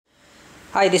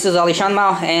Hi, this is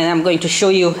AliShanMao and I'm going to show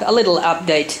you a little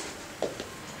update.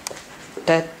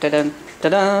 Da-da-dum,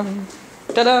 da-dum,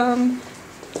 da-dum,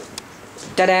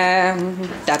 da-dum,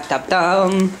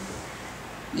 da-da-dum.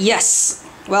 Yes,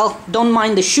 well, don't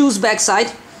mind the shoes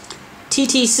backside.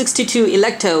 TT62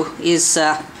 Elekto is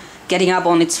getting up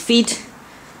on its feet.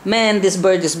 Man, this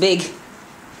bird is big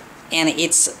and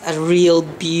it's a real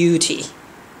beauty.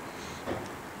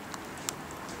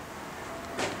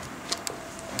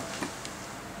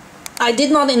 I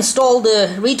did not install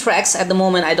the retracts at the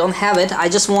moment. I don't have it. I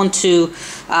just want to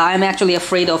I'm actually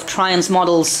afraid of Triumph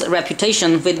model's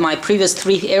reputation with my previous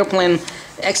 3 airplane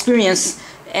experience,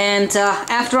 and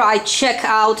after I check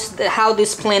out how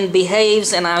this plane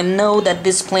behaves and I know that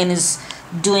this plane is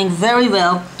doing very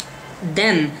well,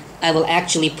 then I will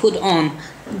actually put on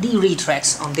the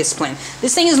retracts on this plane.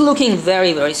 This thing is looking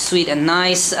very sweet and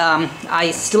nice. I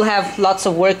still have lots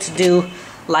of work to do,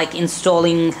 like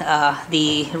installing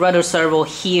the rudder servo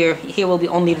here. Here will be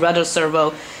only rudder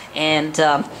servo, and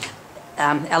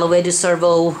elevator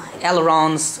servo,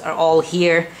 ailerons are all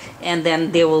here, and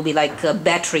then there will be like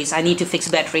batteries. I need to fix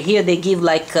battery. Here they give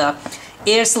like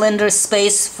air cylinder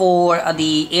space for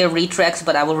the air retracts,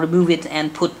 but I will remove it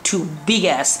and put 2 big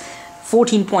ass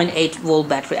 14.8 volt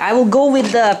battery. I will go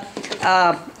with the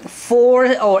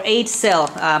 4 or 8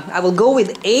 cell. I will go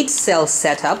with 8 cell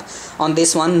setup on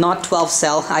this one, not 12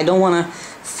 cell. I don't want to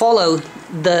follow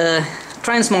the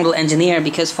Triumph model engineer,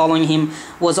 because following him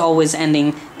was always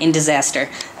ending in disaster.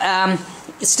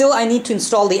 Still, I need to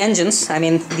install the engines, I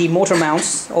mean the motor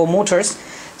mounts or motors.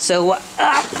 So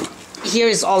here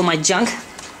is all my junk,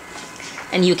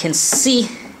 and you can see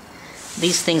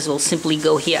these things will simply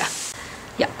go here.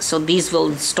 Yeah, so these will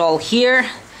install here,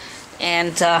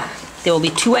 and there will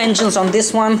be 2 engines on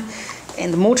this one,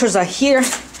 and the motors are here.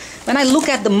 When I look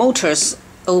at the motors,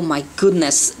 oh my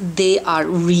goodness, they are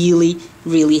really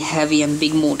heavy and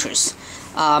big motors.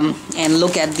 And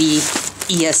look at the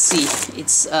ESC,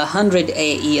 it's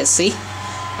 100A ESC.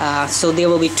 So there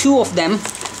will be 2 of them.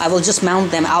 I will just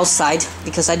mount them outside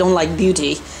because I don't like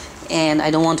beauty and I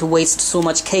don't want to waste so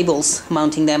much cables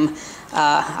mounting them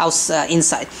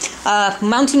inside.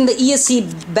 Mounting the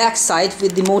ESC backside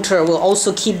with the motor will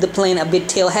also keep the plane a bit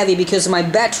tail heavy, because my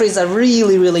batteries are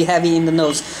really heavy in the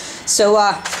nose. So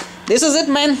this is it,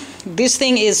 man. This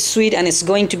thing is sweet and it's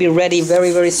going to be ready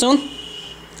very soon,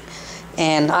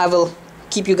 and I will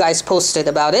keep you guys posted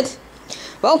about it.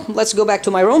 Well, let's go back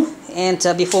to my room, and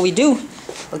before we do,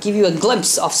 I'll give you a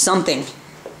glimpse of something.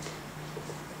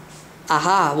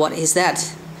 Aha, what is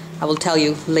that? I will tell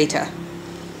you later.